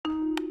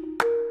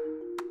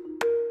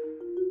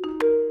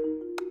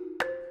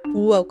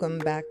Welcome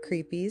back,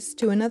 creepies,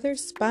 to another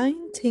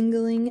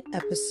spine-tingling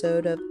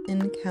episode of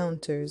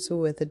Encounters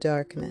with the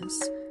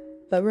Darkness.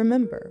 But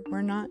remember,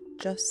 we're not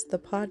just the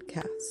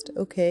podcast,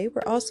 okay?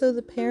 We're also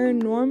the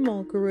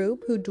paranormal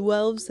group who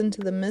delves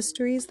into the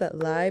mysteries that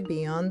lie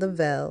beyond the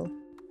veil.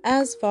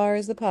 As far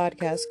as the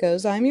podcast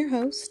goes, I'm your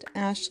host,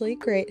 Ashley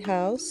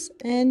Greathouse,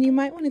 and you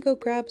might want to go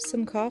grab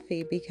some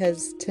coffee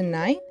because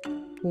tonight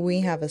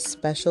we have a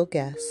special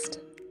guest.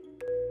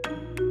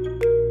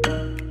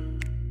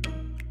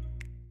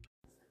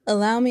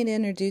 Allow me to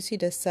introduce you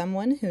to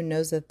someone who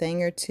knows a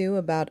thing or two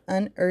about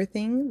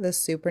unearthing the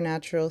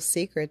supernatural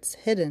secrets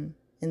hidden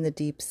in the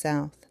Deep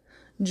South.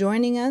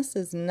 Joining us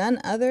is none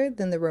other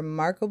than the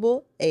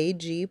remarkable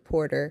A.G.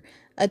 Porter,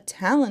 a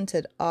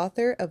talented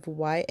author of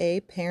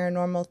YA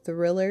paranormal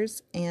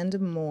thrillers and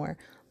more.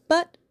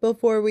 But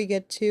before we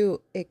get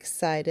too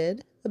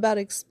excited about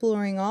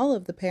exploring all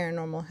of the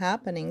paranormal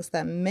happenings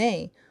that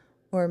may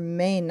or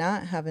may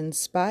not have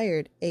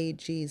inspired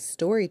A.G.'s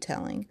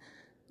storytelling,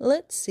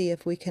 let's see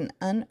if we can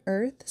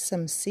unearth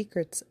some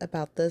secrets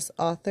about this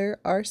author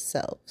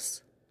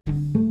ourselves.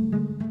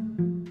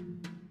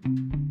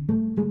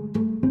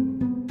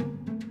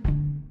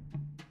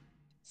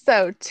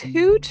 So,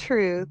 2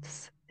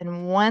 truths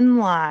and 1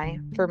 lie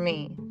for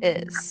me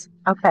is...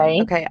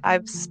 Okay,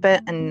 I've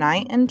spent a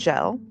night in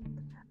jail.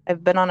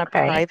 I've been on a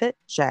private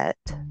jet.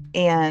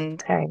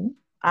 And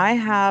I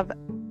have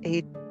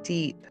a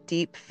deep,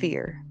 deep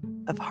fear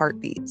of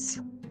heartbeats.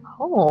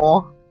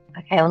 Oh,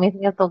 okay, let me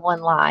think of the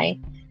 1 lie.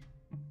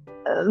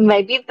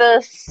 Maybe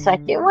the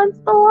second one's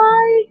the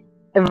lie?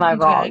 Am I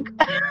wrong?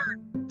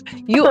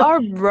 You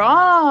are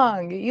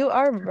wrong. You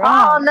are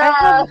wrong.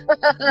 Oh,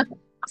 no.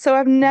 So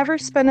I've never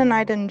spent a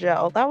night in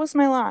jail. That was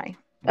my lie.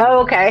 Oh,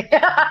 okay.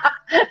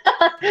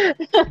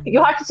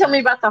 You'll have to tell me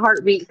about the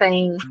heartbeat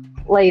thing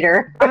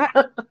later.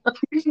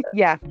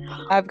 Yeah,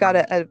 I've got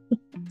a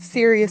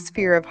serious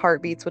fear of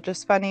heartbeats, which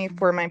is funny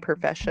for my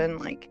profession.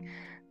 Like,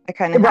 I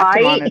kind of have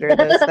to monitor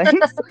those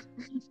things.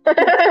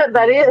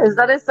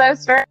 That is so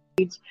strange.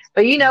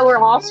 But we're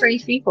all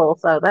strange people,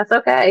 so that's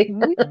okay.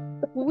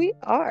 We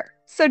are.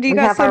 So do you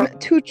got some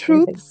 2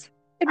 truths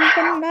and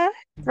 1 lie?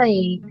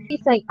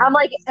 I'm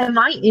like, am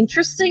I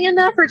interesting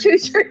enough for 2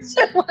 truths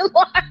and 1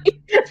 lie?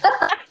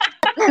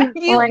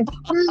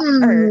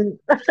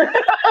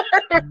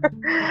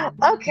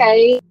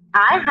 Okay,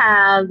 I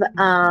have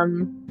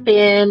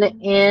been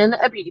in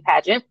a beauty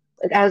pageant.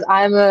 As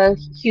I'm a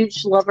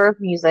huge lover of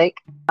music,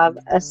 I have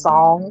a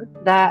song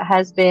that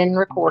has been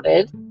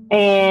recorded,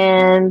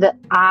 and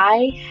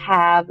I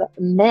have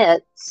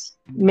met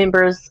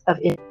members of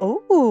it.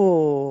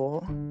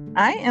 Oh,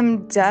 I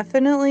am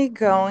definitely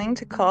going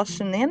to call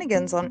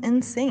shenanigans on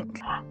NSYNC.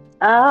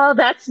 Oh,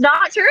 that's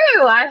not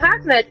true. I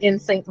have met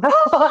NSYNC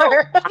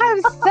before.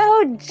 I'm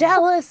so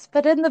jealous,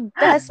 but in the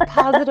best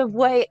positive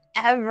way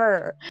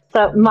ever.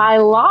 So my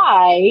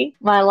lie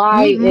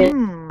is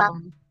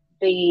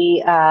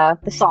the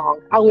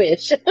song. I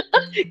wish.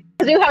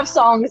 I do have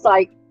songs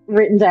like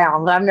written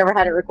down, but I've never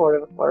had it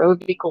recorded before. It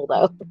would be cool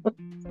though.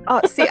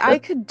 Oh, see, I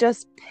could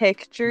just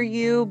picture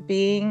you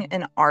being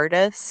an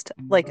artist,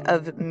 like,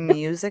 of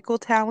musical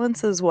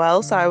talents as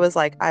well. So I was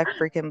like, I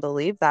freaking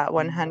believe that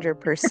 100%.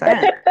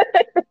 100%.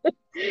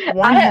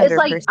 It's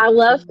like, I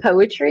love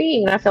poetry,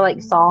 and I feel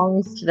like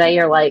songs today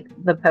are like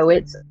the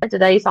poets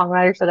today.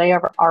 Songwriters today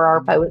are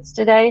our poets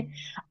today.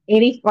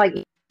 Any like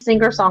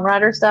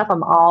singer-songwriter stuff,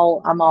 I'm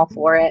all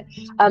for it.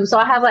 So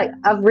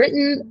I've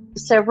written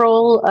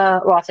several,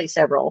 I say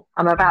several,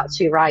 I'm about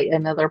to write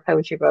another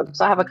poetry book.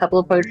 So I have a couple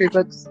of poetry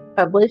books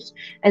published,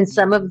 and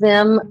some of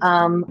them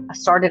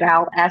started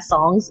out as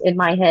songs in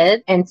my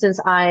head. And since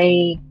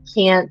I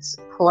can't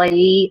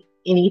play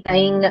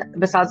anything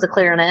besides the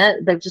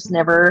clarinet, they've just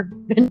never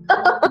been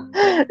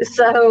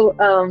so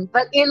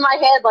but in my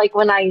head, like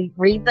when I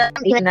read them,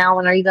 even now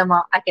when I read them,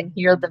 I can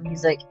hear the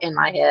music in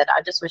my head.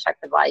 I just wish I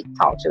could like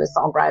talk to a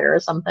songwriter or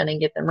something and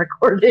get them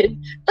recorded.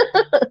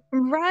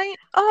 Right?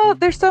 Oh,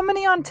 there's so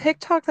many on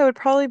TikTok that would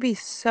probably be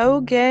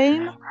so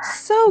game.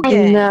 So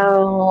game. I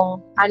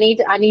know. I need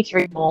to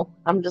read more.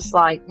 I'm just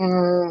like,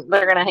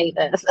 they're gonna hate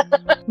this.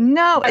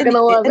 No, they're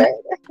gonna love it.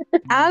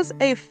 As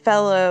a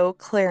fellow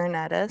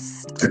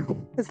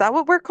clarinetist, is that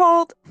what we're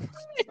called?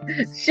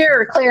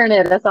 Sure,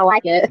 clarinetist. I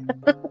like it.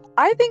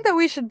 I think that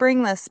we should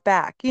bring this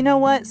back. You know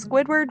what?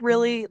 Squidward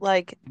really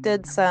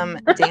did some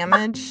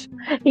damage.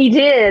 He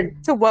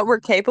did to what we're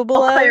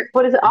capable of.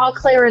 What is it? All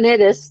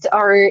clarinetists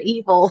are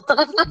evil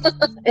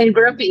and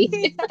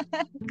grumpy.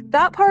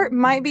 That part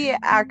might be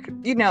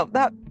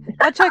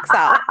that checks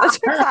out. That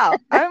checks out.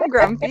 I'm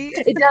grumpy.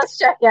 It does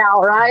check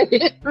out,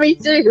 right? Me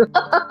too.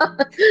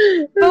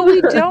 But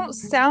we don't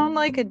sound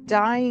like a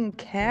dying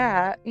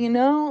cat,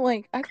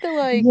 Like, I feel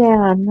like...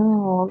 Yeah,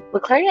 no. The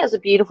clarinet is a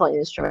beautiful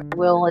instrument. I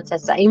will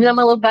attest that. Even though I'm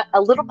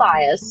a little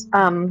biased,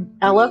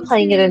 I love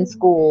playing it in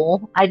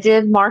school. I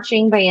did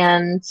marching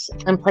band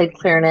and played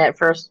clarinet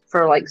for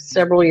like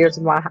several years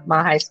of my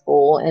high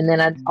school. And then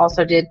I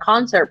also did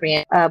concert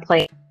band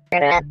playing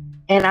clarinet.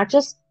 And I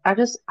just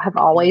have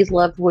always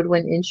loved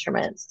woodwind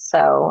instruments.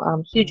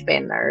 So huge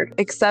band nerd.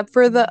 Except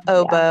for the Yeah.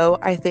 oboe,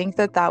 I think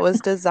that was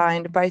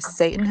designed by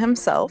Satan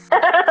himself.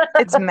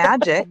 It's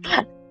magic.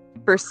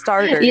 For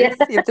starters, Yeah.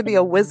 you have to be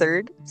a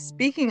wizard.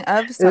 Speaking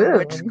of some Ooh.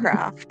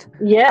 witchcraft,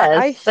 Yes.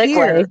 I Segue.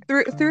 hear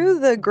through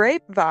the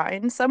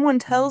grapevine, someone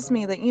tells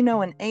me that you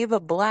know an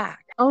Ava Black.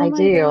 Oh I my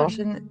do. gosh,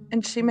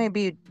 and she may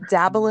be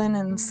dabbling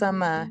in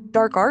some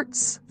dark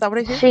arts. Is that what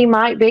I hear? She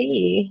might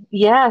be.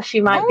 Yeah, she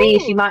might be.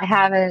 She Oh, might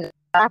have it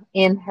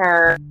in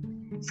her.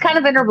 It's kind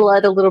of in her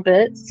blood a little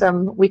bit,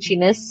 some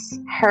witchiness.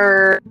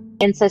 Her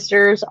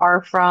ancestors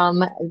are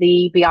from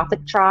the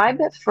Beothuk tribe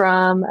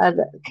from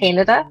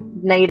Canada,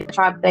 native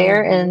tribe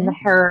there, and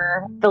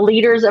the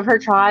leaders of her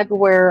tribe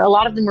were a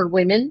lot of them were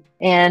women,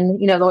 and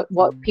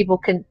what people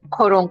can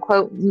quote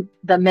unquote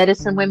the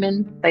medicine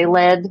women. They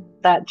led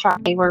that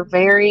tribe. They were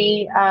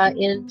very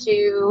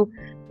into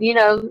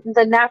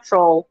the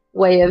natural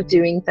way of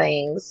doing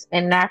things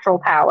and natural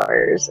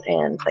powers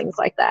and things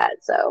like that.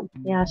 So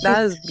yeah,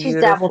 that is she's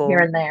dabbled here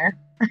beautiful. and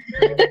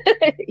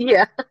there.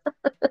 Yeah.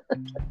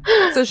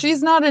 So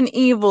she's not an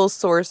evil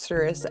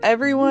sorceress.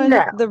 Everyone,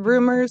 No, the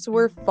rumors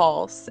were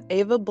false.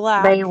 Ava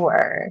Black they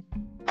were.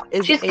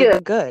 is She's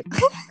Ava good.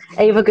 Good.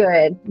 Ava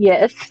Good,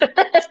 yes.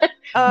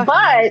 Uh,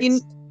 But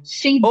you,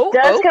 she oh,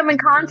 does oh, come in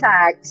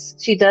contact.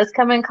 She does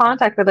come in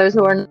contact with those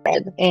who are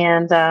dead,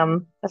 and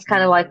that's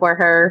kind of like where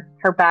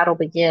her battle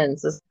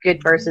begins: is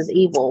good versus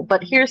evil.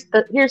 But here's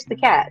the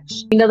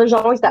catch. There's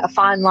always that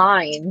fine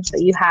line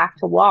that you have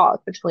to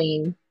walk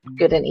between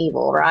good and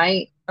evil,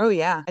 right? oh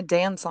yeah, I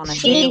dance on it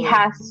She daily.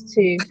 has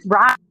to,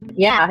 right?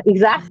 Yeah,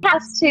 exactly.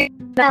 Has to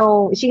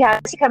know. She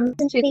has to come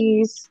into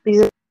these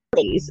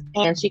abilities,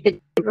 and she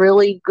could do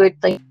really good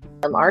things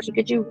with them, or she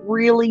could do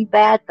really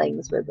bad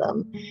things with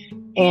them.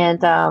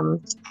 And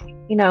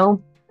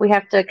we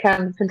have to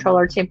kind of control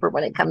our temper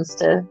when it comes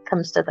to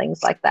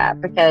things like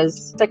that,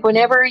 because it's like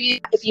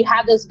if you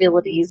have those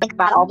abilities, think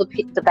about all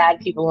the bad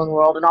people in the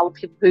world and all the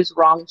people who's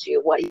wronged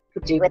you, what you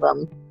could do with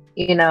them.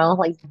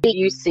 Like, do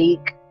you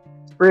seek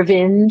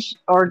revenge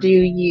or do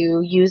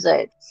you use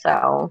it?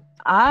 So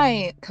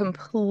I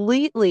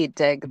completely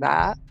dig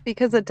that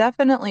because it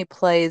definitely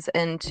plays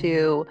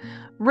into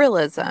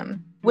realism,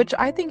 which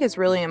I think is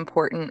really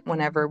important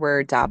whenever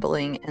we're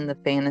dabbling in the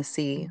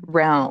fantasy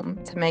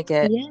realm to make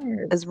it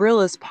as yes,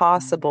 real as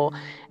possible.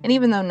 And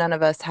even though none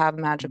of us have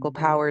magical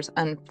powers,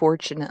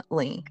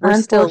 unfortunately,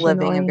 we're still living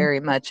a unfortunately, very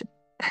much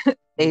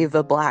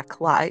Ava Black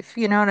life.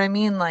 You know what I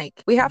mean?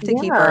 Like, we have to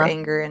keep our yeah,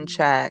 anger in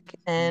check,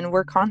 and we're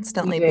you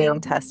constantly being do.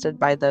 tested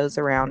by those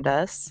around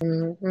us.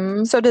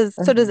 Hmm. So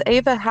does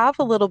Ava have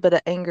a little bit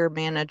of anger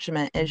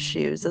management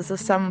issues? Is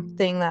this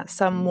something that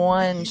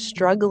someone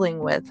struggling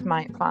with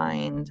might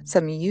find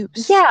some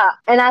use? Yeah,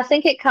 and I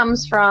think it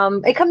comes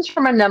from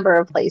a number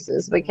of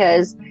places,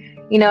 because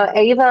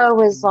Ava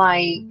was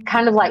like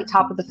kind of like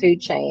top of the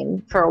food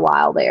chain for a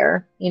while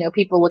there.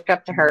 People looked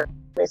up to her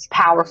as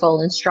powerful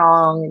and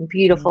strong and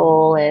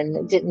beautiful,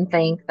 and didn't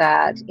think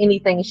that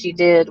anything she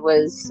did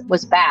was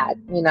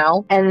bad.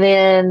 And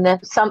then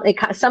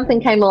something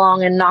came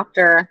along and knocked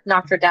her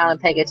down a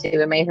peg or two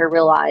and made her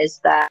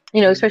realize that,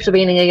 especially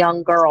being a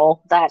young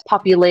girl, that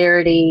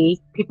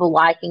popularity, people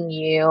liking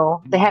you,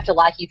 they have to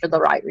like you for the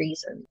right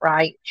reason,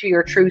 right? To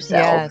your true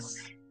self. Yes.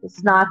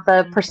 It's not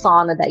the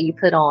persona that you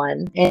put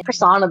on. And the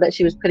persona that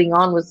she was putting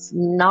on was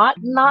not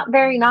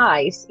very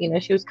nice.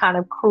 She was kind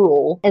of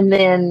cruel. And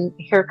then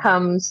here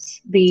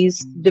comes these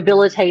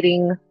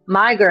debilitating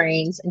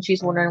migraines, and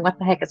she's wondering what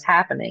the heck is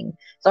happening.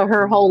 So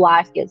her whole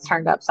life gets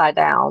turned upside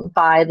down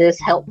by this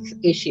health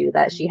issue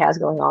that she has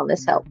going on,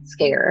 this health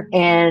scare.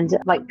 And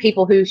like,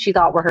 people who she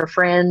thought were her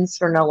friends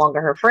were no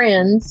longer her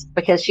friends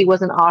because she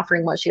wasn't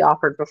offering what she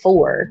offered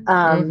before.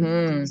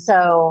 Mm-hmm.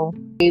 So,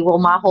 well,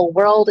 my whole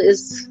world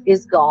is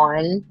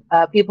gone.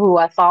 People who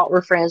I thought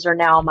were friends are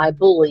now my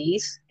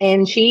bullies.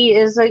 And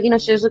she's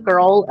a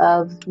girl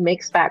of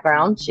mixed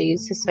background.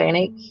 She's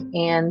Hispanic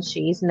and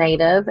she's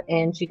Native,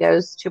 and she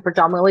goes to a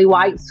predominantly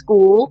white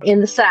school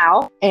in the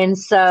South. And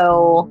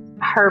so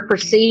her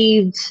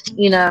perceived,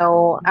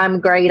 I'm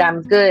great,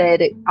 I'm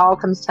good, it all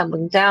comes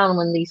tumbling down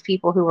when these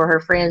people who were her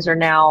friends are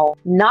now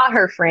not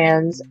her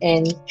friends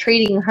and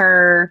treating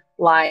her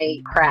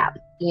like crap.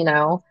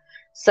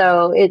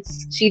 So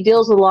she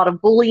deals with a lot of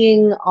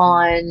bullying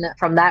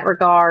from that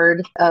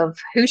regard of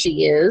who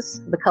she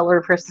is, the color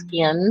of her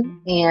skin,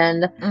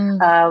 and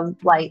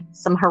like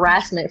some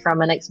harassment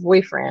from an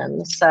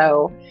ex-boyfriend.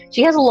 So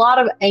she has a lot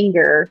of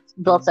anger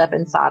built up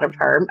inside of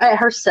her, at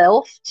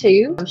herself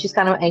too. She's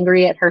kind of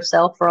angry at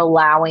herself for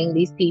allowing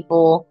these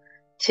people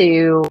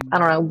to, I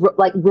don't know,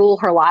 like rule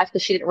her life,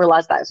 because she didn't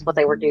realize that's what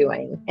they were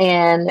doing.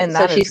 And so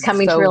that is she's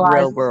coming to so realize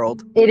real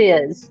world. it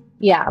is.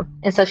 Yeah.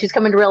 And so she's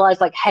coming to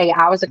realize, like, hey,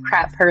 I was a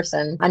crap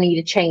person. I need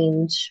to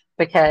change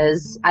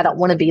because I don't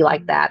want to be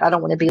like that. I don't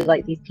want to be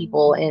like these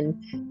people and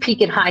peak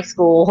in high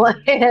school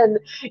and,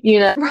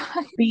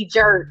 Right. be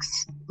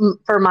jerks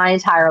for my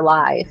entire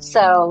life.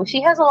 So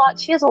she has a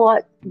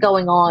lot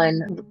going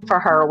on for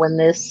her when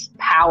this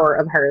power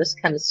of hers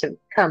comes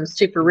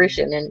to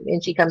fruition,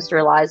 and she comes to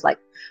realize, like,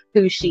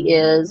 who she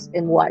is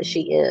and what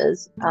she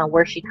is,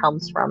 where she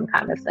comes from,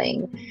 kind of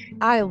thing.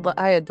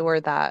 I adore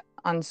that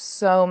on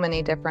so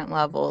many different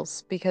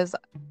levels because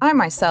I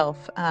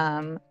myself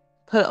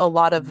put a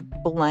lot of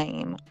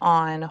blame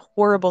on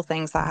horrible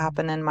things that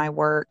happen in my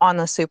work on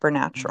the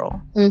supernatural.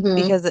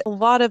 Because a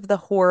lot of the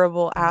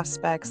horrible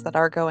aspects that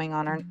are going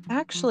on are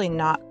actually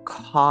not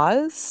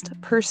caused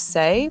per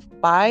se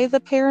by the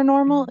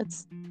paranormal.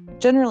 It's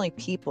generally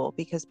people,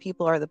 because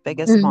people are the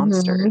biggest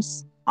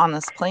monsters on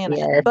this planet.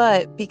 Yes.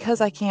 But because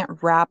I can't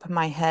wrap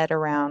my head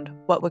around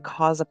what would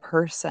cause a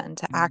person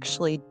to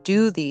actually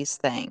do these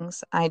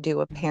things, I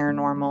do a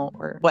paranormal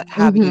or what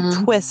have you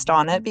twist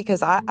on it,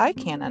 because I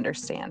can't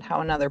understand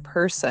how another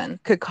person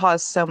could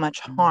cause so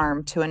much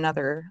harm to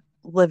another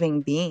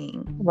living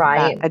being.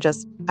 Right.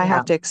 I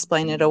have to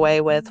explain it away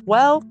with,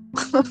 well,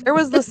 there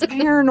was this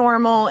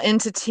paranormal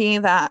entity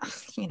that,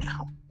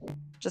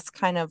 just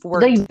kind of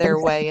worked their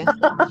way.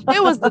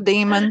 It was the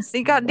demons.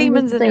 You got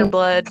demons in your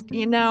blood,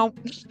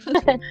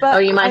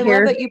 But you might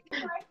hear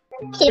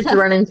kids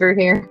running through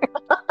here.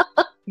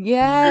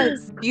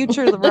 Yes,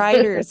 future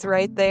writers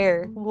right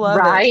there. Love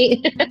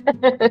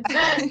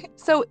it.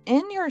 So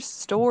in your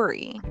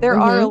story, there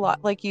are a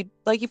lot, like you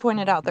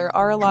pointed out, there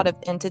are a lot of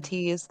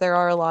entities, there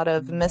are a lot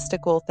of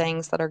mystical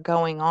things that are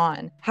going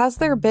on. Has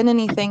there been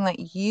anything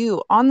that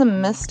you, on the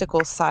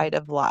mystical side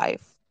of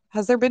life,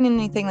 has there been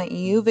anything that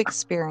you've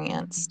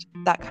experienced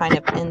that kind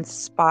of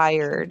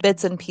inspired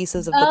bits and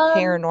pieces of the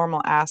paranormal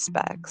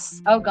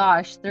aspects? Oh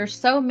gosh, there's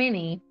so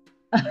many.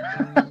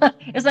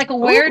 It's like,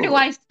 where do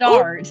I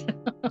start?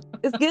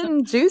 It's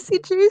getting juicy.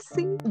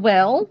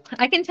 Well,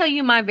 I can tell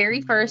you my very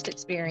first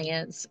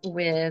experience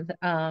with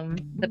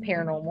the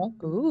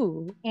paranormal.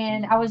 Ooh.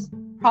 And I was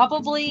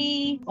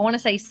probably, I want to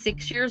say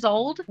 6 years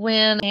old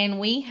and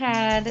we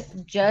had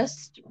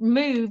just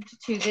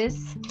moved to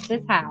this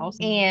house,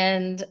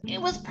 and we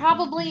were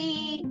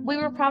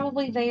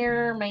probably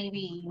there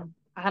maybe,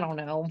 I don't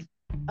know,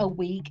 a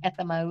week at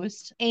the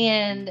most.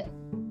 And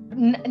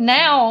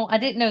now, I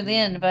didn't know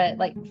then, but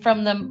like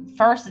from the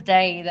first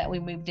day that we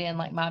moved in,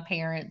 like my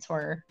parents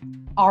were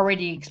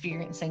already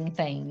experiencing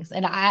things,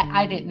 and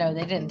I didn't know.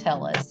 They didn't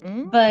tell us.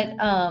 But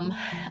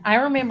I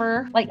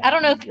remember, like, I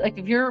don't know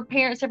if your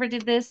parents ever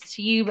did this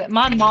to you, but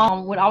my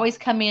mom would always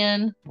come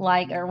in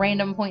like at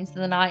random points of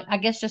the night, I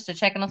guess just to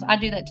check on us. I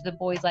do that to the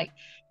boys, like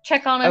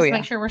check on us,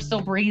 make sure we're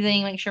still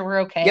breathing, make sure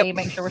we're okay,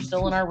 make sure we're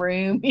still in our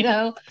room,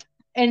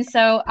 And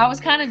so I was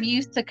kind of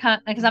used to,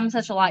 because I'm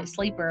such a light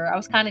sleeper, I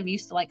was kind of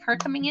used to like her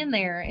coming in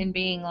there and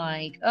being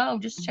like, oh,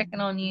 just checking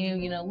on you,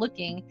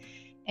 looking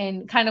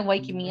and kind of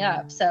waking me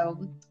up. So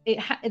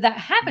that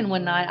happened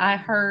one night. I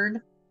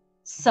heard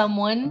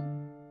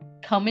someone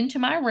come into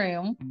my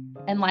room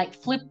and like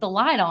flip the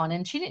light on,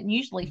 and she didn't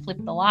usually flip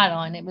the light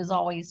on. It was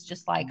always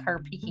just like her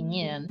peeking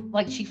in.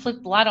 Like she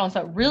flipped the light on,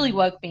 so it really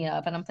woke me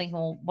up, and I'm thinking,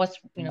 well,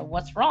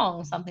 what's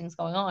wrong? Something's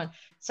going on.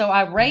 So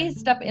I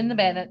raised up in the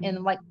bed,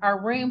 and like our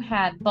room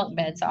had bunk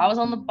beds, so I was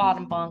on the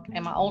bottom bunk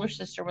and my older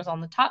sister was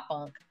on the top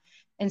bunk.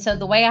 And so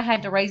the way I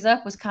had to raise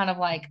up was kind of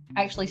like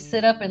actually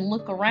sit up and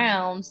look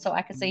around so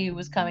I could see who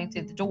was coming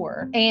through the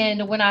door.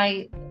 And when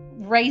I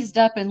raised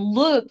up and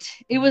looked,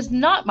 it was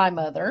not my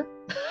mother.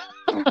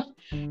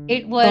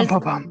 It was,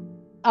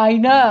 I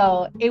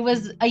know, it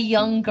was a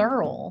young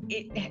girl.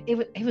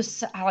 It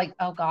was like,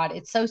 oh God,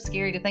 it's so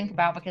scary to think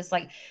about, because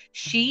like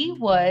she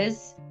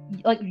was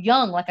like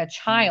young, like a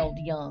child,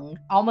 young,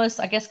 almost,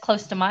 I guess,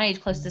 close to my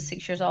age, close to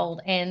 6 years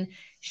old. And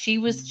she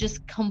was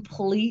just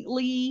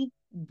completely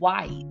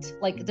white.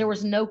 Like there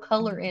was no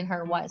color in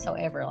her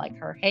whatsoever. Like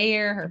her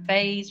hair, her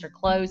face, her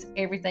clothes,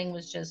 everything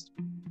was just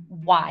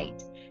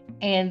white.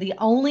 And the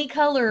only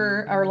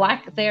color or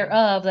lack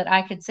thereof that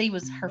I could see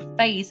was her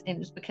face, and it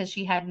was because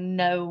she had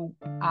no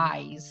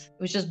eyes.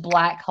 It was just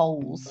black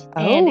holes.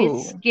 Oh. And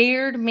it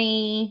scared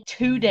me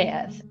to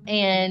death.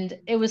 And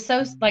it was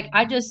so, like,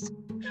 I just,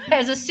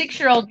 as a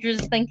 6-year-old,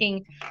 just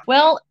thinking,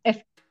 well,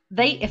 if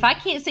I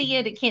can't see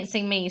it, it can't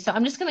see me. So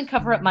I'm just going to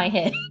cover up my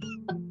head.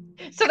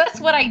 So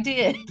that's what I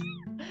did.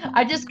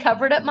 I just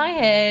covered up my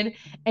head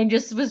and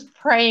just was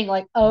praying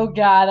like, oh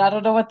God, I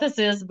don't know what this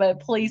is, but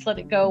please let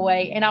it go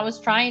away. And I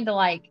was trying to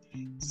like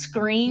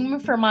scream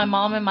for my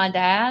mom and my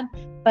dad,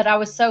 but I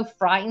was so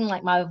frightened,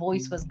 like my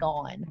voice was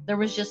gone. There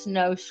was just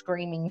no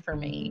screaming for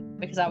me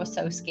because I was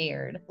so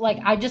scared. Like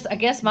I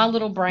guess my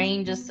little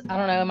brain just, I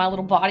don't know, my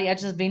little body, I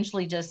just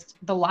eventually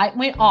the light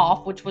went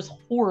off, which was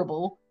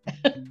horrible.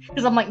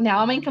 Because I'm like, now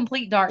I'm in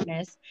complete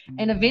darkness.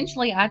 And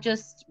eventually I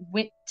just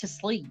went to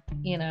sleep,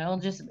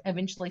 just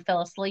eventually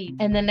fell asleep.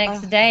 And the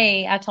next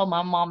day I told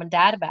my mom and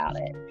dad about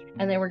it.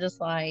 And they were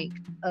just like,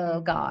 oh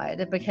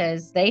God,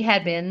 because they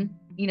had been,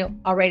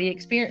 already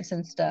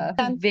experiencing stuff.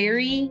 The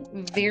very,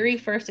 very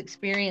first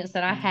experience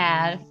that I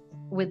had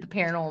with the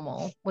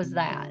paranormal was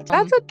that.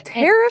 That's a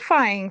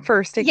terrifying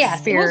first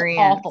experience. Yes, it was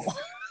awful.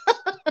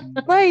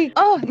 Like,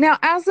 now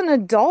as an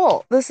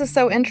adult, this is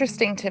so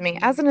interesting to me.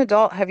 As an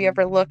adult, have you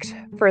ever looked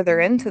further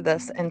into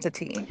this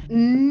entity?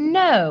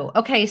 No.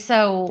 Okay,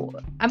 so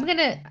I'm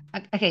gonna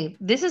okay,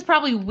 this is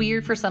probably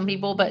weird for some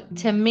people, but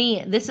to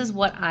me, this is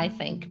what I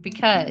think,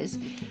 because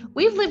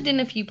we've lived in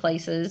a few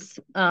places,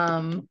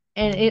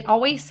 and it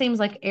always seems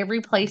like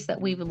every place that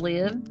we've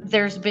lived,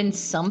 there's been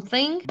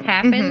something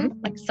happen,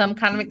 like some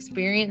kind of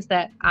experience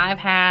that I've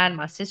had,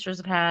 my sisters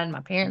have had,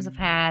 my parents have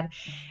had,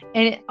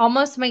 and it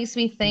almost makes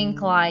me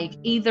think like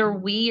either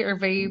we are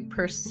very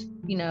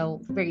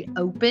very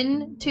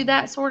open to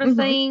that sort of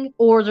thing,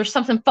 or there's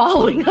something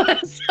following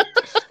us.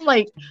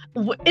 Like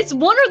it's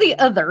one or the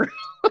other.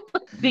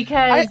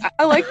 Because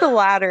I like the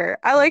latter.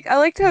 I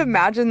like to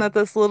imagine that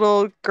this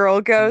little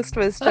girl ghost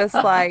was just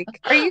like,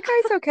 "Are you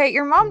guys okay?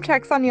 Your mom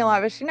checks on you a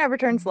lot, but she never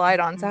turns the light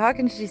on, so how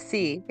can she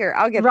see? Here,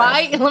 I'll get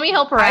right. this. Let me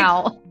help her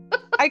out.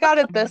 I got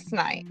it this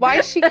night. Why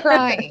is she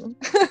crying?"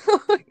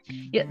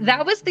 Yeah,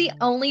 that was the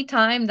only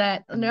time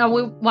that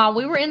while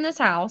we were in this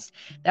house,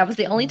 that was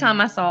the only time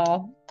I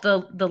saw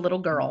the little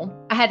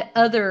girl. I had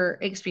other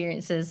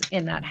experiences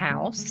in that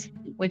house,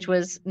 which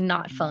was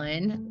not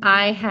fun.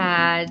 I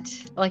had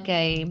like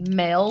a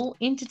male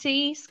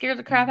entity scare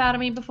the crap out of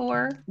me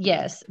before.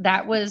 Yes,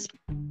 that was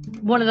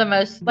one of the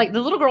most, like, the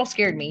little girl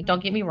scared me,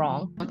 don't get me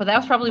wrong, but that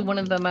was probably one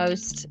of the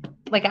most,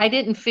 like, I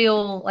didn't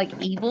feel like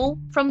evil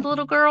from the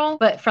little girl,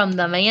 but from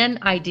the man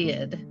I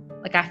did.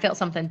 Like I felt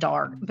something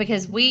dark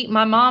because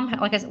my mom,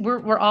 like I said,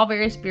 we're all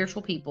very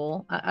spiritual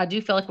people. I do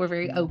feel like we're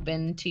very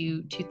open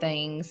to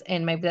things,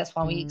 and maybe that's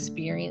why we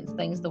experience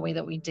things the way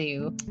that we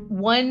do.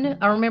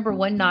 I remember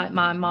one night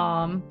my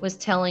mom was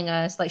telling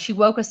us, like, she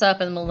woke us up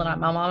in the middle of the night.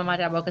 My mom and my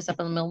dad woke us up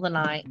in the middle of the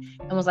night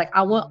and was like,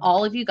 "I want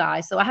all of you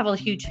guys." So I have a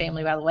huge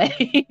family, by the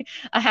way.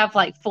 I have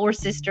like 4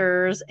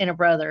 sisters and a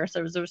brother,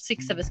 so there was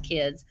 6 of us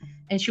kids.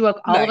 And she woke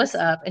all of us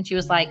up, and she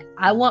was like,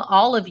 "I want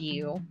all of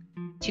you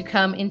to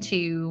come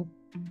into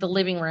the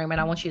living room, and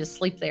I want you to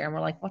sleep there." And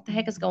we're like, "What the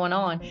heck is going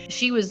on?"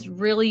 She was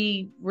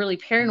really, really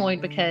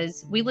paranoid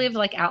because we lived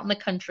like out in the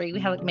country. We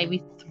had like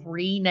maybe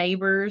 3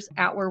 neighbors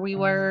out where we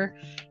were,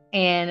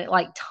 and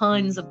like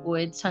tons of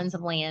woods, tons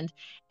of land.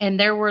 And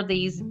there were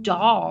these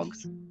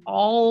dogs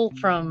all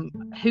from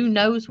who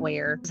knows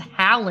where,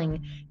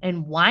 howling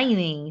and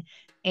whining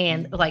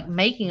and like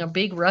making a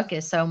big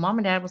ruckus. So mom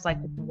and dad was like,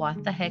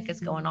 "What the heck is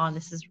going on?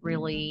 This is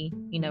really,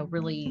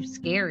 really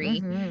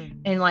scary."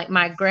 And like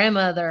my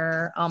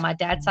grandmother on my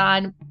dad's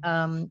side,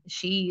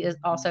 she is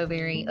also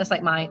very, that's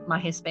like my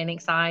Hispanic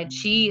side.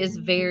 She is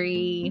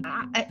very,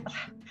 I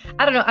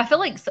don't know. I feel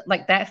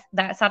like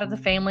that side of the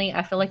family,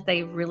 I feel like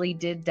they really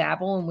did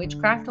dabble in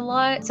witchcraft a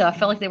lot. So I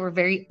felt like they were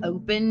very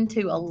open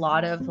to a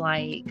lot of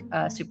like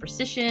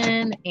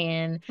superstition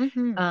and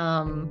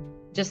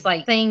just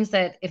like things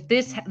that if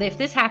this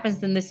happens,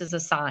 then this is a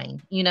sign.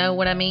 You know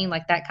what I mean?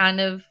 Like that kind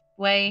of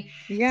way.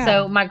 Yeah.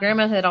 So my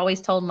grandma had always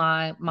told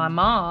my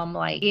mom,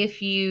 like,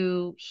 if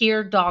you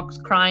hear dogs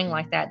crying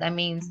like that, that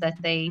means that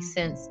they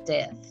sense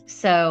death.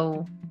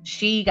 So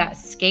she got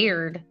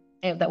scared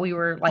that we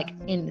were like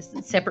in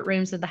separate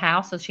rooms of the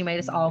house. So she made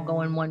us all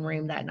go in one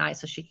room that night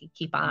so she could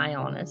keep an eye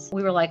on us.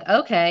 We were like,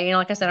 okay.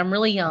 Like I said, I'm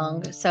really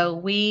young. So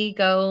we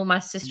go,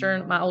 my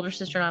older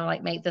sister and I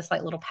like make this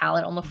like little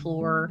pallet on the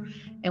floor,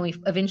 and we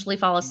eventually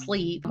fall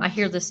asleep. I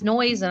hear this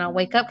noise and I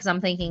wake up because I'm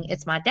thinking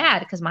it's my dad,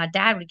 because my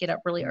dad would get up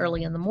really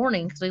early in the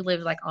morning because we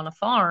lived like on a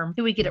farm.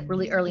 He would get up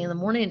really early in the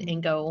morning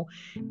and go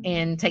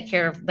and take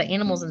care of the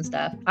animals and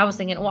stuff. I was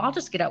thinking, well, I'll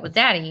just get up with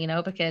daddy,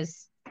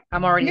 because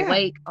I'm already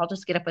awake. I'll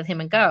just get up with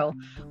him and go.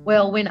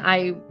 Well, when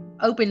I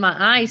opened my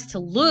eyes to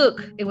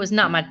look, it was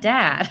not my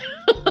dad.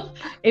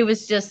 It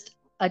was just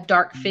a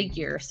dark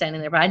figure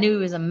standing there, but I knew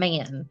he was a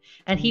man,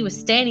 and he was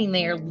standing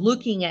there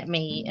looking at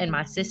me and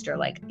my sister.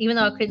 Like, even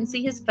though I couldn't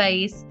see his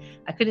face,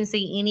 I couldn't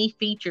see any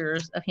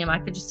features of him. I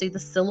could just see the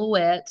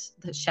silhouette,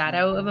 the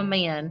shadow of a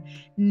man,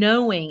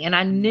 and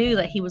I knew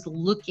that he was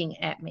looking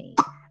at me.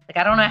 Like,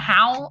 I don't know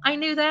how I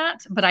knew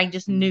that, but I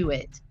just knew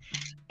it.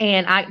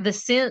 And the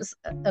sense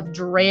of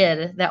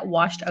dread that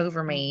washed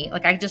over me,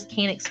 like, I just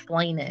can't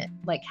explain it,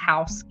 like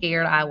how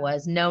scared I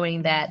was,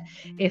 knowing that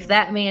if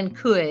that man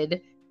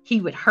could, he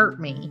would hurt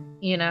me,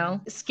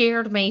 It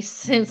scared me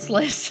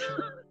senseless,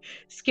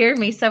 scared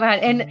me so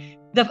bad. And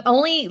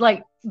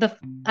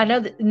I know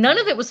that none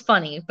of it was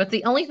funny, but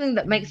the only thing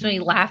that makes me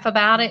laugh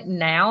about it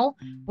now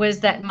was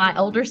that my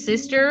older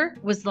sister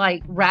was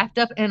like wrapped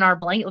up in our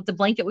blanket, the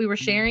blanket we were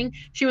sharing.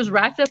 She was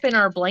wrapped up in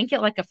our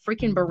blanket like a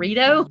freaking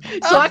burrito.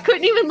 So I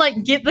couldn't even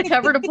like get the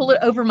cover to pull it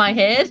over my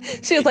head.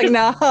 She was like,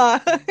 nah.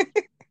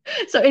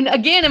 So, and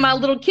again, in my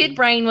little kid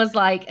brain was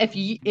like, if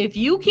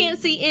you can't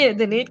see it,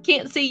 then it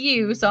can't see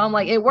you. So I'm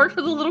like, it worked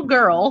for the little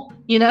girl,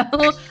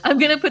 I'm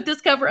going to put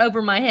this cover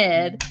over my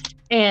head,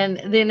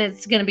 and then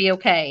it's going to be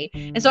okay.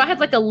 And so I had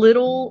like a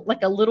little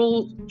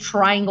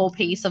triangle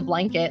piece of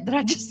blanket that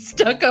I just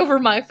stuck over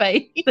my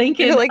face,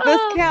 thinking, you're like,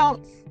 this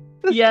counts.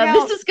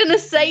 This is going to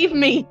save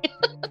me.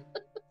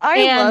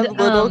 I love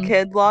little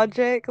kid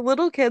logic.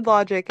 Little kid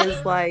logic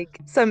is like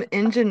some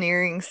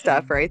engineering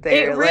stuff right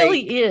there. It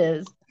really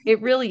is.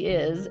 It really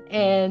is.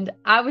 And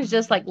I was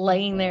just like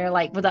laying there,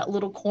 like with that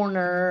little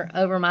corner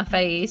over my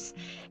face.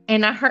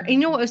 And I heard, you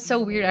know what was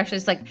so weird actually?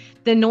 It's like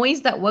the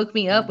noise that woke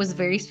me up was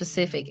very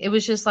specific. It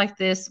was just like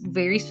this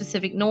very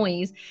specific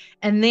noise.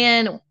 And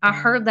then I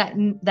heard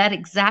that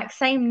exact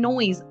same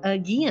noise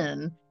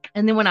again.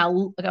 And then when I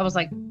was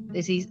like,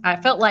 is he? I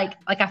felt like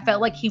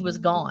he was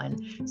gone.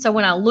 So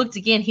when I looked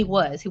again, he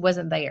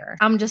wasn't there.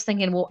 I'm just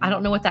thinking, well, I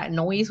don't know what that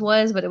noise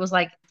was, but it was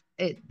like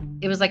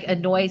it was like a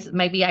noise,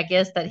 maybe I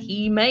guess that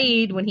he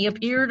made when he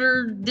appeared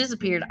or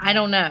disappeared. I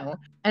don't know.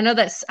 I know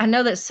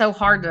that's so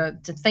hard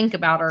to think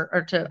about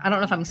or to, I don't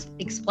know if I'm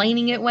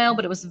explaining it well,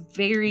 but it was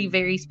very,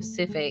 very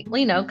specific.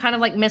 You know, kind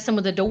of like messing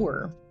with the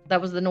door. That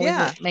was the noise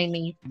that made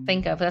me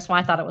think of. That's why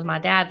I thought it was my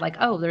dad. Like,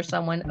 oh, there's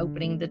someone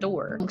opening the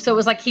door. So it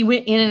was like he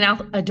went in and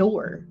out a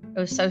door. It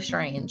was so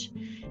strange.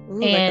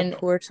 Ooh, and like a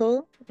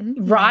portal.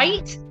 Mm-hmm.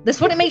 Right?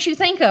 That's what it makes you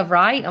think of,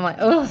 right? I'm like,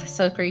 oh, that's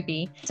so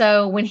creepy.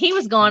 So when he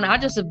was gone, I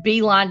just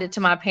beelined it to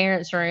my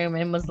parents' room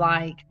and was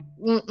like,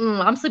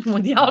 I'm sleeping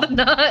with y'all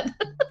tonight.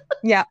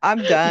 Yeah, I'm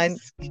done.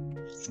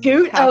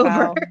 Scoot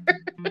over.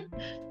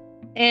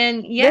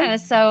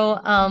 And so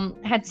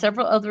had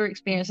several other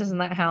experiences in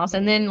that house.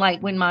 And then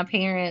like when my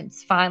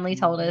parents finally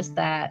told us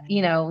that,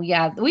 you know,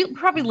 we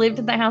probably lived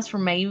in that house for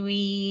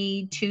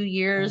maybe 2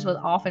 years with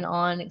off and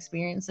on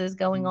experiences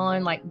going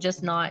on, like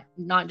just not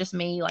just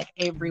me, like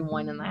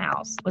everyone in the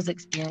house was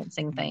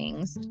experiencing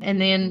things. And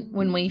then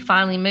when we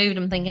finally moved,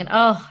 I'm thinking,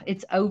 oh,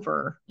 it's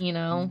over, you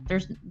know,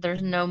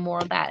 there's no more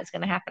of that. It's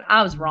going to happen.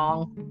 I was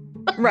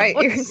wrong. Right.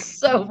 You're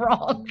so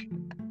wrong.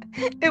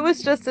 It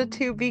was just a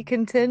to be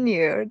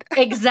continued.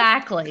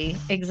 Exactly.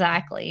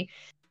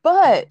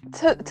 But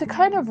to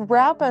kind of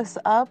wrap us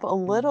up a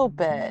little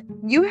bit,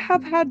 you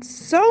have had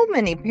so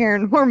many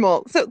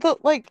paranormal, so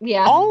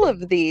all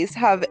of these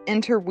have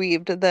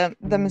interweaved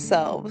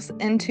themselves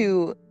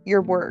into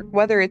your work,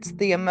 whether it's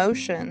the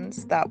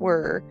emotions that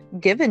were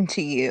given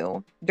to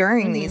you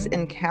during these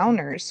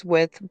encounters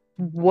with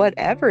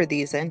whatever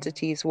these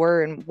entities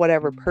were and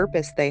whatever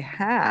purpose they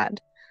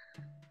had.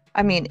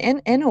 I mean,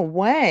 in a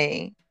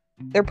way,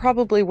 they're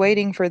probably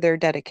waiting for their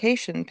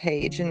dedication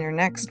page in your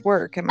next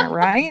work. Am I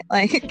right?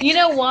 Like, you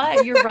know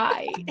what? You're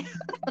right.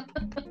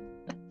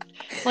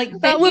 Like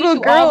that little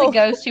girl, all the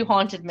ghosts who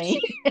haunted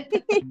me.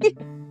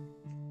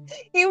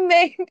 You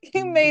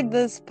made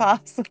this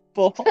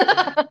possible.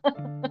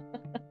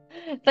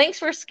 Thanks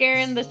for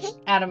scaring the shit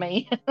out of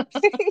me.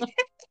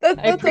 That's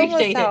I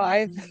appreciate how it.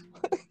 I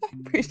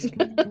appreciate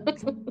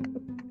it.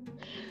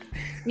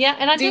 Yeah,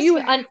 and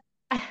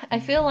I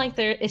feel like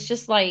it's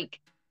just like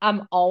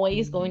I'm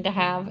always going to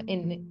have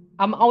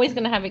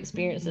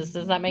experiences.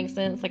 Does that make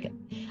sense? Like,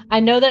 I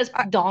know that's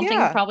daunting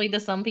probably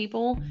to some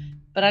people,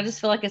 but I just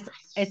feel like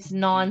it's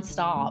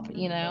nonstop,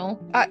 you know?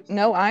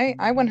 No, I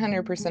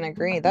 100%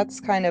 agree. That's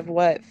kind of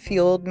what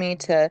fueled me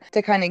to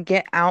kind of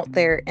get out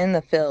there in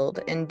the field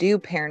and do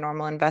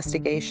paranormal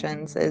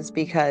investigations, is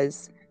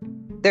because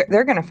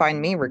they're going to find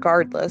me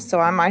regardless.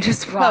 So I might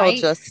as well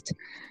just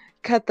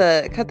cut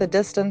the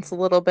distance a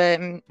little bit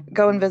and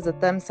go and visit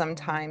them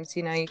sometimes.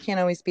 You know, you can't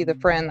always be the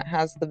friend that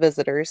has the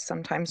visitors.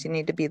 Sometimes you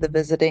need to be the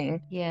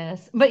visiting.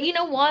 Yes. But you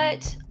know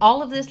what?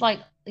 All of this, like,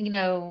 you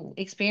know,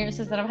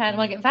 experiences that I've had, I'm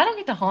like, if I don't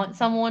get to haunt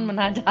someone when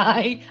I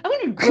die, I'm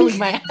going to be really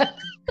mad.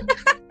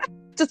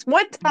 Just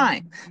one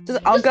time.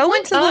 I'll go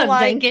into the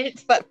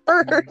light, but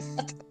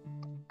first.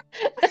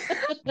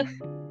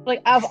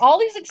 Like, of all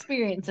these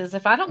experiences,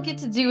 if I don't get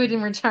to do it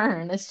in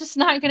return, it's just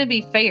not going to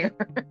be fair.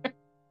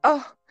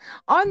 Oh,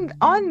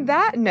 on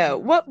that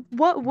note,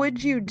 what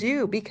would you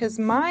do? Because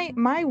my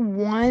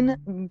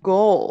one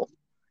goal,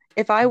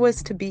 if I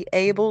was to be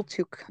able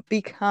to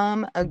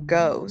become a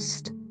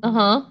ghost,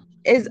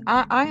 is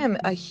I am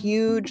a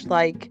huge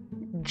like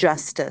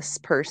justice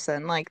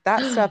person. Like,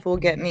 that stuff will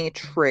get me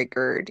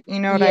triggered. You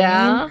know what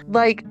I mean?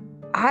 Like,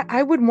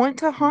 I would want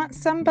to haunt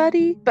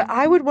somebody, but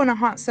I would want to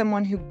haunt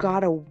someone who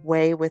got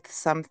away with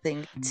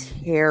something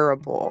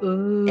terrible.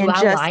 Ooh, and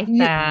I like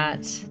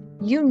that.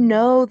 You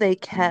know, they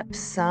kept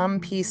some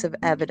piece of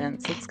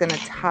evidence that's going to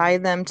tie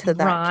them to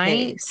that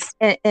case.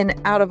 And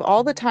out of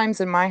all the times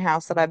in my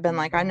house that I've been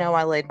like, I know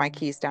I laid my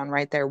keys down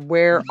right there.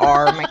 Where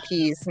are my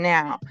keys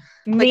now?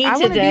 Me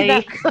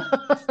today.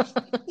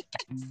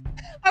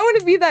 I want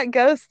to be that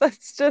ghost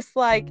that's just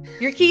like,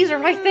 your keys are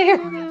right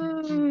there.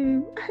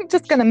 I'm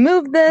just going to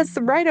move this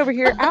right over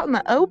here out in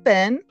the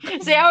open.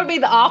 See, I would be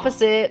the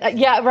opposite.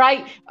 Yeah,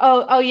 right.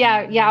 Oh,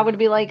 yeah. I would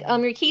be like,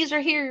 your keys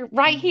are here,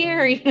 right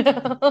here. You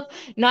know?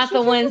 Not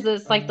the ones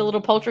that's like the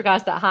little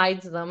poltergeist that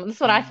hides them. That's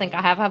what I think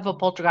I have. I have a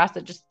poltergeist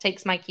that just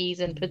takes my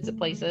keys and puts it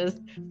places.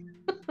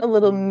 A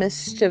little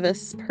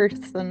mischievous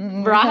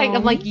person. Right.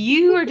 I'm like,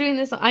 you are doing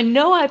this. I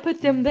know I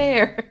put them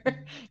there.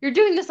 You're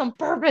doing this on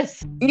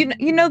purpose.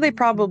 You know they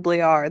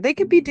probably are. They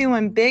could be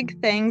doing big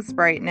things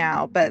right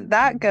now, but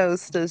that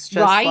ghost is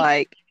just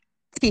like,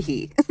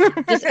 tee.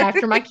 Just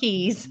after my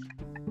keys.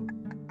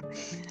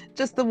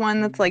 Just the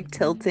one that's like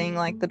tilting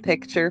like the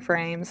picture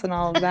frames and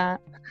all of that.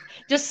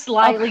 Just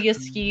slightly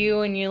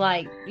askew, and you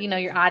like, you know,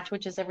 your eye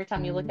twitches every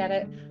time you look at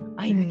it.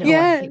 I know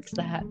I fixed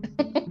that.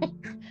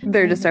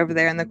 They're just over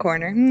there in the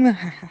corner.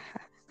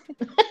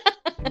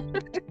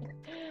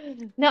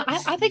 No,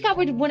 I think I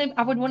would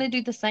want to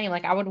do the same.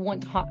 Like I would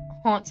want to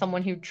haunt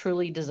someone who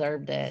truly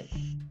deserved it,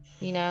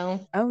 you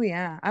know? Oh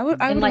yeah, I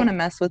would And want like, to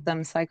mess with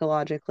them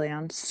psychologically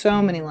on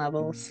so many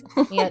levels.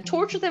 yeah,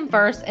 torture them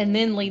first and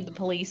then lead the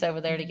police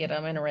over there to get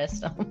them and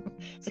arrest them.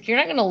 It's like you're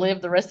not going to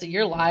live the rest of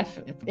your life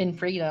in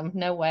freedom.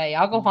 No way.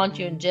 I'll go haunt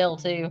you in jail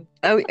too.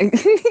 Oh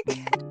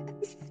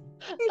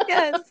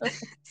yes.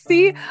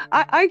 See,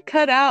 I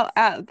cut out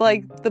at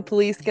like the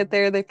police get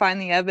there, they find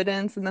the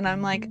evidence, and then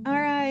I'm like, all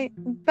right,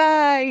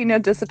 bye, you know,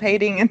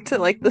 dissipating into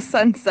like the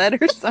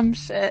sunset or some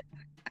shit.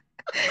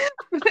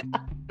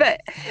 But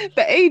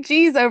the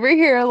AGs over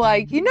here are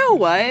like, you know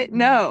what?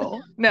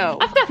 No.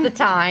 I've got the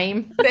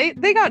time.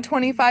 They got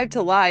 25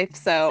 to life,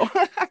 so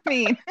I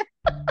mean,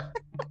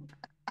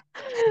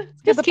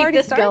 just keep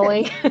this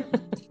going.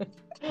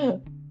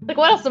 Like,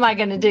 what else am I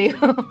gonna do?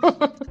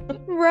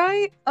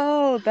 Right?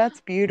 Oh, that's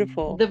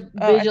beautiful. The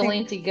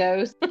vigilante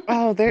ghost.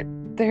 Oh,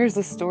 there's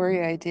a story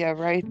idea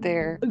right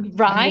there.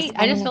 Right?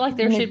 I just feel like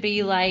there should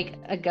be like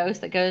a ghost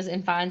that goes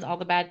and finds all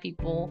the bad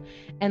people,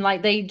 and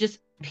like they just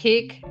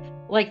pick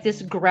like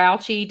this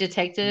grouchy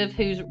detective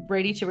who's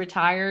ready to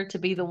retire to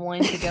be the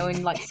one to go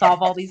and like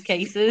solve all these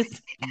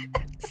cases.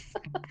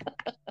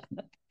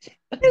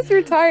 His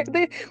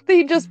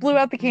they just blew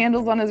out the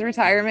candles on his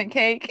retirement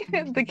cake.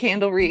 The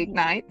candle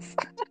reignites.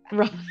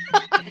 Right.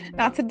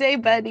 Not today,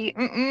 buddy.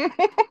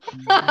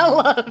 I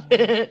love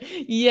it.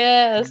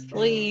 Yes,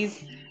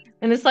 please.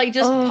 And it's like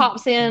just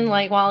pops in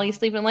like while he's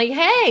sleeping, like,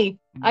 hey,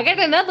 I got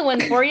another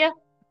one for you.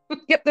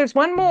 Yep, there's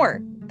one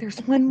more.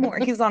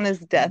 He's on his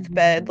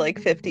deathbed like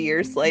 50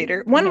 years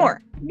later. One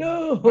more.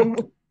 No.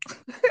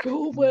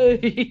 Go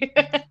away.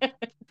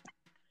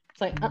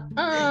 It's like,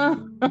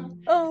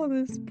 Oh,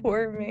 this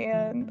poor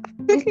man.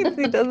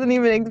 He doesn't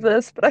even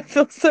exist, but I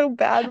feel so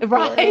bad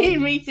for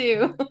him. Me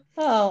too.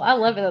 Oh, I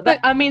love it. But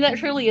I mean, that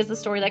truly is a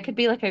story that could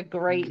be like a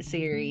great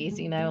series,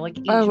 you know, like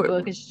each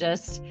book is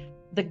just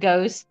the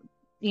ghost,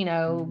 you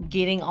know,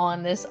 getting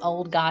on this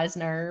old guy's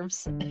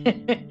nerves.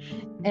 And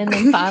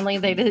then finally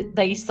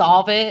they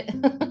solve it.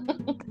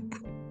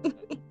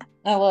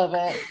 I love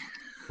it.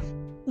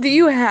 Do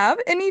you have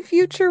any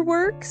future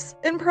works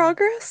in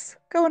progress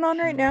going on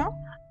right now?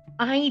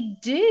 I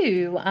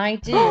do. I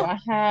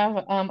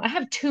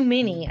have too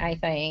many, I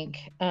think.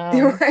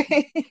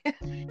 Right.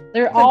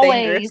 They're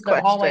always,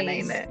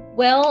 ain't it?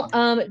 Well,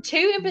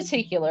 two in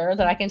particular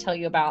that I can tell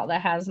you about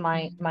that has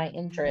my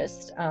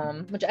interest,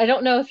 which I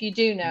don't know if you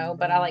do know,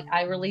 but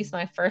I released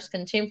my first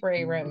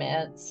contemporary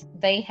romance.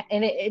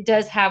 It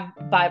does have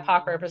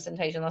BIPOC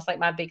representation. That's like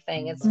my big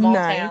thing. It's small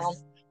town.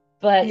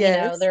 But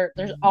yes. You know,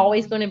 there's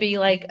always going to be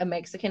like a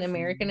Mexican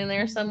American in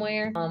there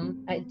somewhere.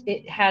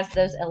 It has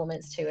those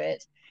elements to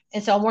it.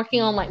 And so I'm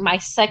working on like my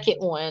second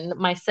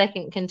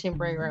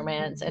contemporary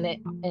romance, and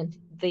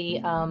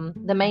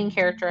the main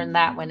character in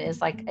that one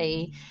is like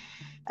a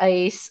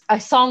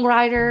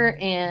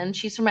songwriter, and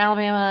she's from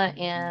Alabama,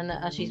 and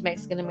she's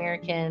Mexican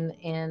American,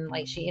 and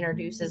like she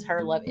introduces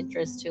her love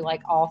interest to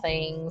like all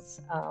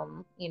things,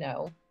 you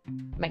know,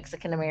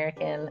 Mexican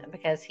American,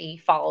 because he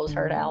follows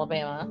her to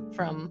Alabama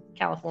from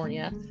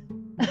California.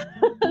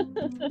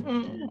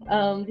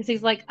 Because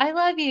he's like, I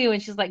love you,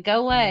 and she's like,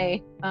 go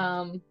away.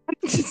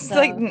 Just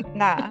like,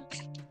 nah.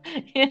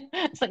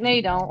 It's like, no,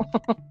 you don't.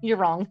 You're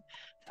wrong.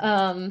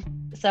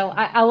 So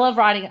I love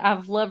writing.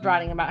 I've loved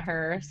writing about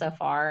her so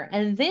far.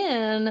 And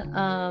then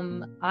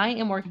I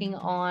am working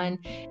on,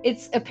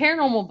 it's a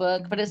paranormal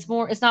book, but it's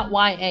not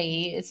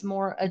YA. It's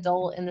more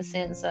adult in the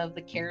sense of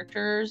the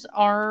characters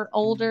are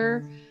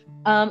older.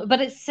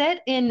 But it's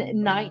set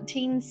in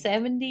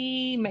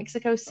 1970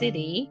 Mexico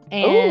City,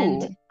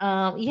 and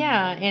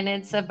and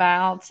it's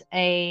about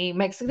a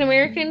Mexican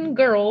American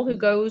girl who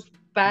goes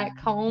back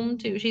home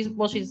to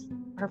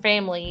her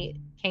family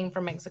came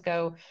from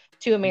Mexico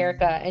to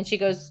America, and she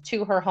goes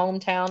to her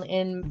hometown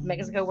in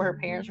Mexico where her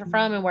parents are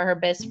from and where her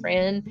best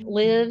friend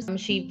lives.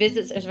 She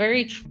visits. It's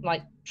very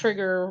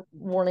trigger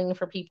warning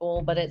for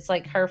people, but it's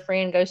like her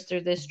friend goes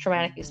through this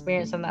traumatic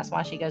experience, and that's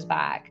why she goes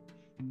back.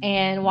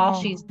 And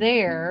while she's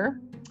there,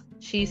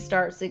 she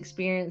starts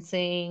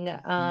experiencing,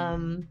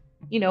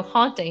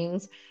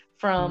 hauntings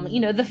from,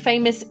 the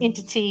famous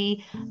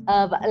entity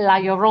of La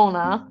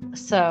Llorona.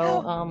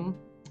 So,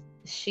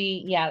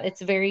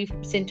 it's very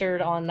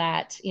centered on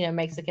that,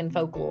 Mexican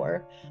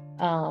folklore.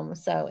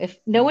 So if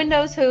no one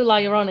knows who La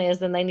Llorona is,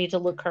 then they need to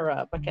look her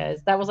up,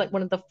 because that was like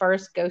one of the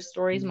first ghost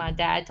stories my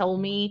dad told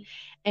me.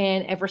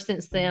 And ever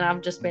since then,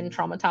 I've just been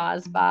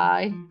traumatized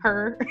by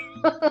her,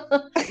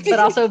 but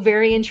also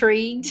very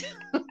intrigued.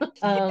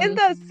 Isn't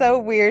that so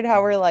weird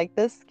how we're like,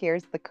 this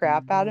scares the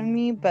crap out of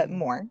me, but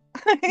more?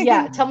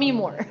 Yeah, tell me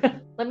more.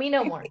 Let me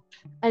know more.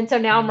 And so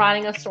now I'm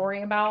writing a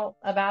story about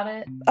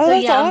it. Oh, so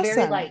that's yeah,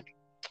 awesome. I'm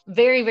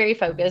very, very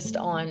focused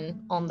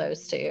on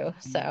those two.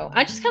 So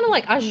I just kind of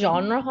I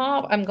genre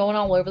hop. I'm going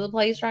all over the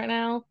place right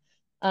now.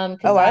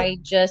 because I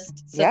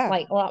just yeah.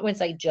 well, I wouldn't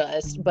say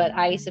just, but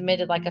I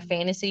submitted like a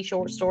fantasy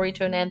short story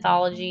to an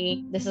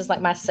anthology. This is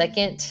like my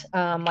second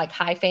like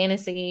high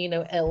fantasy,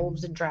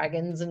 elves and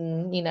dragons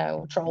and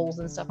trolls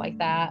and stuff like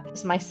that.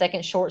 It's my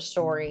second short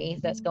story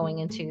that's going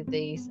into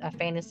the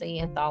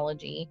fantasy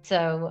anthology.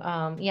 So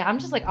yeah, I'm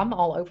just like, I'm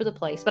all over the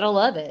place, but I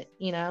love it.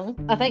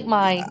 I think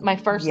my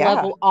first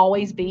love will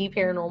always be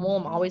paranormal.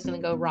 I'm always going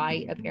to go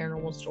write a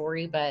paranormal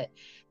story, but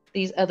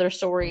these other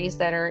stories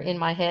that are in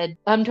my head,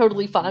 I'm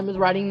totally fine with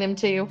writing them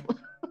too.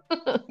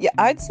 Yeah,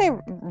 I'd say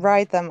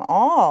write them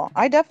all.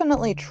 I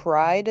definitely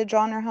tried a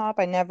genre hop.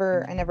 I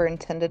never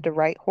intended to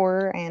write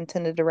horror. I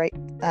intended to write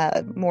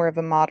more of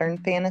a modern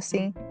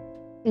fantasy.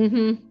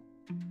 Mm-hmm.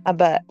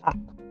 But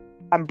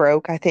I'm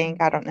broke, I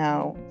think. I don't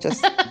know.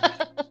 Just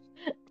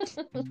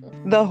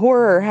the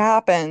horror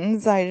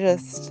happens.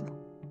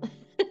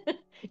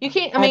 You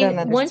can't, I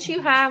mean, once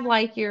you have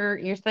like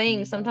your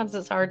thing, sometimes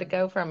it's hard to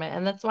go from it.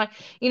 And that's why,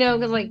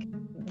 because like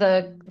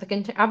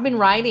I've been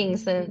writing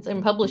since,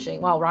 and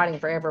publishing, well, writing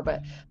forever,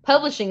 but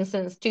publishing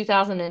since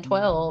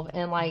 2012.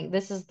 And like,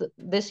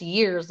 this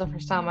year is the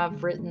first time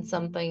I've written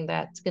something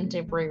that's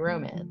contemporary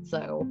romance.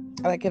 So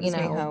that gives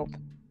me hope.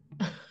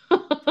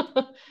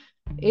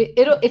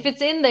 It'll, if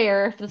it's in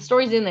there, if the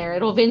story's in there,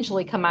 it'll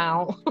eventually come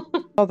out.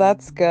 Oh,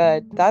 that's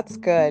good. That's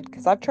good.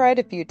 Because I've tried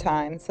a few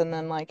times, and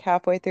then like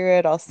halfway through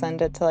it, I'll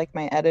send it to like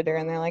my editor,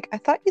 and they're like, "I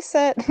thought you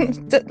said."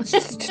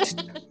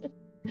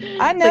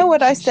 I know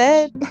what I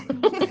said.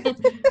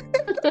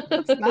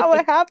 That's not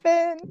what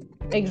happened.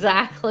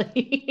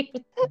 Exactly.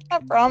 I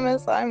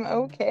promise I'm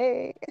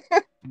okay.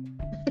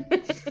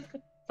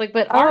 Like,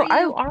 but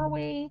are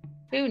we?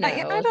 Who knows?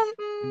 I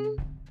don't.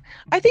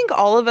 I think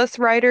all of us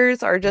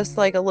writers are just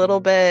like a little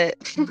bit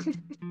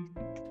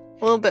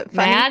funny.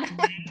 Mad.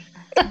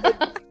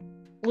 A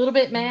little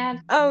bit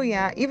mad. Oh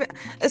yeah, even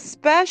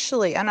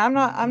especially, and I'm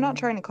not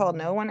trying to call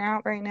no one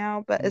out right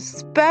now, but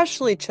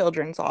especially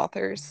children's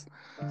authors.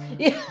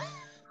 Yeah.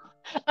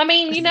 I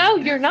mean,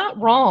 you're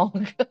not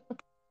wrong.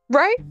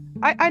 Right?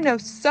 I know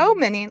so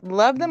many,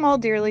 love them all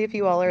dearly if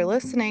you all are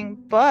listening,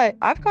 but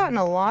I've gotten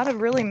a lot of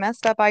really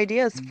messed up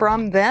ideas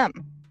from them.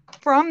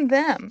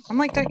 I'm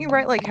like, don't you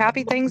write like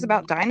happy things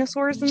about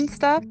dinosaurs and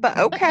stuff? But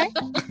okay.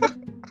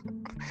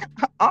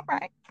 All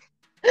right.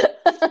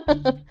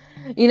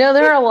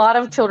 There are a lot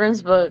of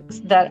children's books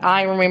that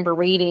I remember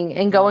reading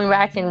and going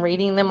back and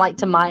reading them like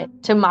to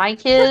my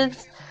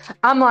kids.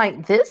 I'm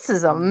like, this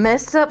is a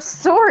messed up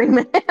story,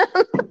 man.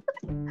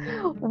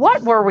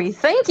 What were we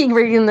thinking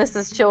reading this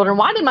as children?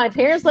 Why did my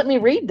parents let me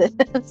read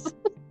this?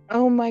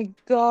 Oh my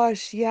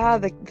gosh, yeah,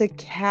 the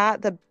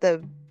cat,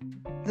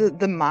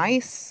 the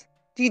mice.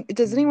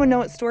 Does anyone know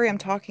what story I'm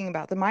talking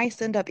about? The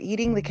mice end up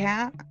eating the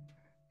cat.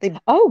 They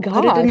put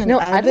it in an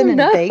oven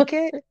and bake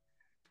it.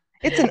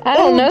 It's an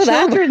old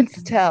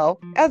children's tale.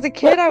 As a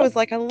kid, I was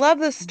like, I love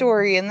this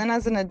story. And then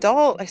as an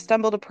adult, I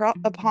stumbled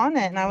upon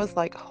it and I was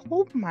like,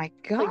 oh my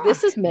God. Like,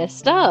 this is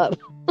messed up.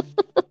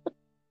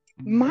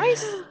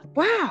 Mice.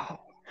 Wow.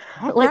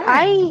 All like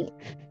right.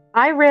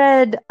 I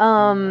read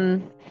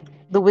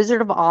The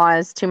Wizard of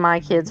Oz to my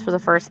kids for the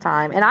first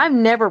time. And I've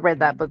never read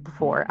that book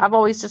before. I've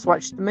always just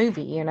watched the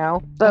movie,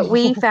 But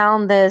we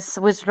found this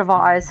Wizard of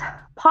Oz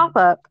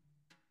pop-up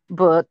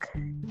book.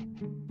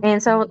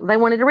 And so they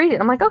wanted to read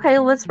it. I'm like, okay,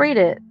 let's read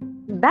it.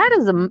 That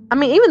is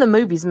even the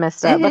movie's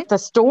messed up, but the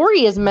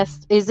story is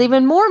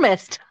even more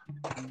messed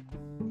up.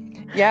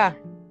 Yeah.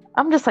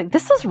 I'm just like,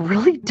 this is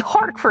really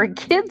dark for a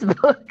kid's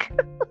book.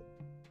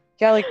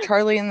 Yeah, like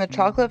Charlie and the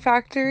Chocolate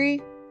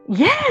Factory.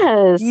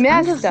 Yes.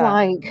 Messed up.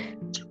 Like,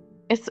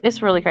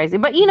 it's really crazy.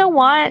 But you know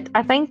what?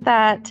 I think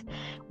that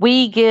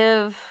we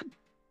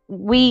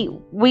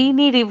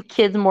need to give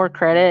kids more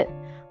credit.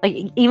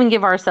 Like, even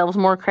give ourselves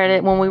more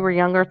credit when we were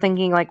younger,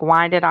 thinking like,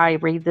 why did I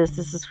read this?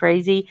 This is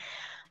crazy.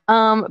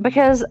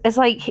 Because it's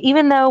like,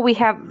 even though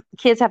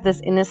kids have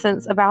this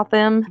innocence about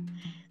them,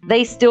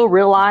 they still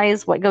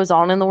realize what goes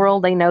on in the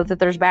world. They know that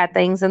there's bad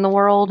things in the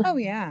world. Oh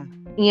yeah.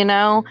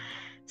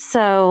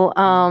 So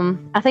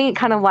I think it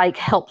kind of like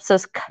helps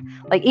us,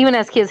 like, even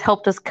as kids,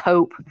 helped us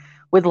cope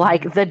with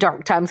like the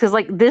dark times, because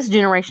like this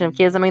generation of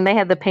kids, I mean, they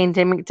had the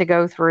pandemic to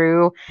go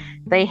through.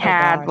 They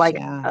had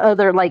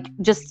other like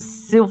just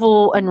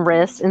civil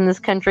unrest in this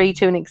country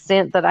to an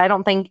extent that I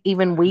don't think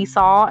even we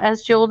saw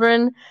as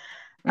children.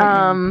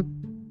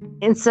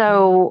 And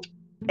so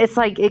it's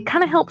like, it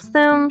kind of helps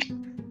them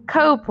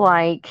cope,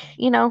 like,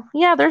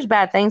 yeah, there's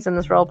bad things in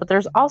this world, but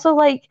there's also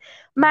like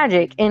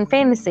magic and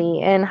fantasy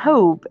and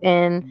hope.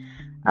 And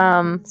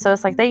so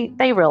it's like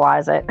they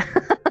realize it.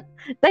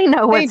 They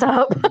know what's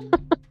up.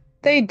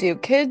 They do.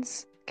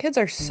 Kids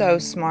are so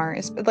smart.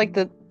 It's like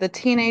the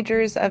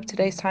teenagers of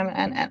today's time,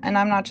 and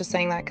I'm not just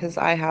saying that because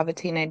I have a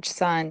teenage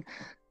son,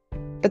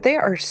 but they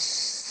are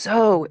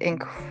so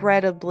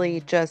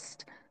incredibly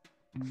just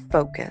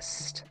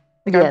focused.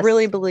 Like, yes. I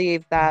really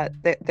believe that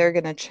they're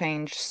going to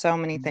change so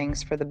many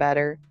things for the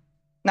better.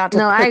 Not to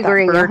put I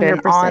agree, that burden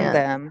 100%. on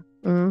them.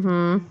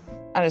 Mm-hmm.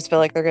 I just feel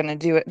like they're gonna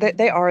do it.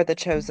 They are the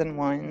chosen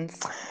ones.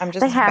 I'm They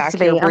just have to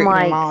back here be. I'm rooting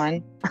them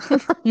like,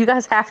 on. you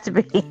guys have to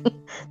be.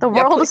 The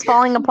Yeah, world is please.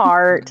 falling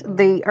apart.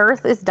 The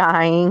earth is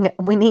dying.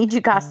 We need you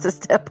guys to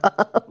step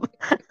up.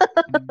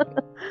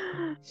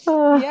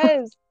 Uh,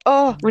 Yes.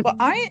 Oh, we- well,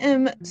 I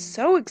am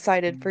so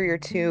excited for your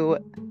two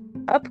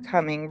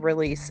upcoming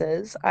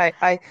releases.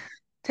 I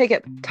take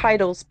it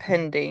titles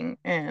pending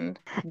and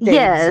dates and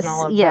yes,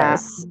 all of that.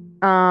 yes.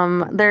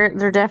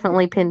 They're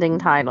definitely pending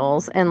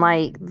titles, and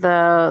like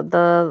the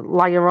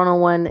La Llorona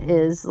one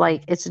is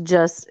like it's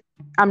just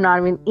I'm not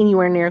even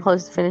anywhere near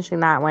close to finishing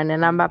that one,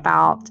 and I'm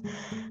about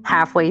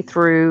halfway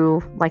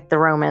through like the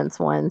romance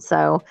one.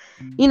 So,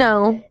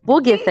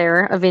 we'll get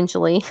there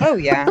eventually. Oh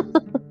yeah.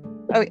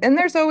 Oh, and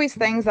there's always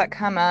things that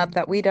come up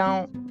that we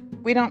don't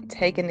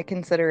take into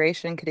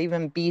consideration could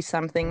even be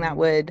something that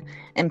would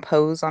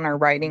impose on our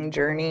writing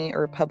journey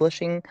or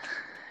publishing.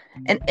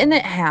 And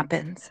it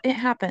happens. It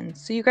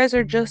happens. So you guys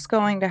are just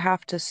going to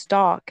have to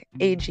stalk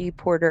AG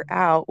Porter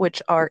out,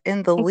 which are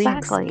in the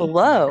links Exactly.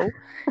 below.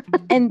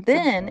 And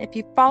then if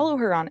you follow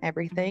her on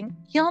everything,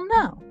 you'll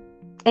know.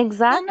 You'll know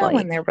Exactly.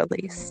 when they're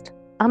released.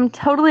 I'm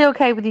totally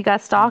okay with you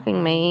guys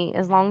stalking me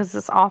as long as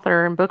it's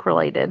author and book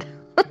related.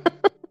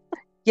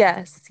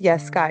 Yes,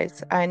 yes,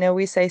 guys. I know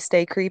we say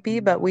stay creepy,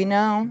 but we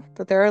know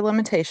that there are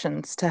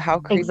limitations to how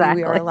creepy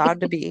we are Exactly.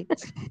 allowed to be.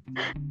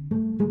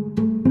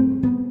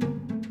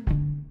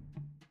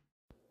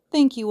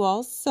 Thank you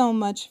all so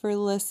much for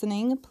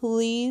listening.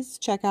 Please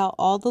check out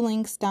all the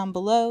links down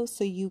below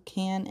so you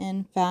can,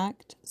 in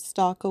fact,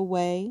 stalk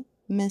away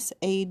Miss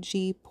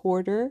A.G.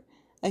 Porter.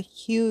 A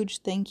huge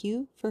thank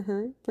you for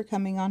her for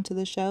coming onto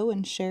the show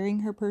and sharing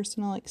her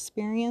personal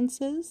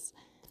experiences.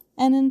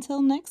 And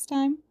until next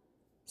time,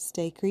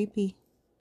 stay creepy.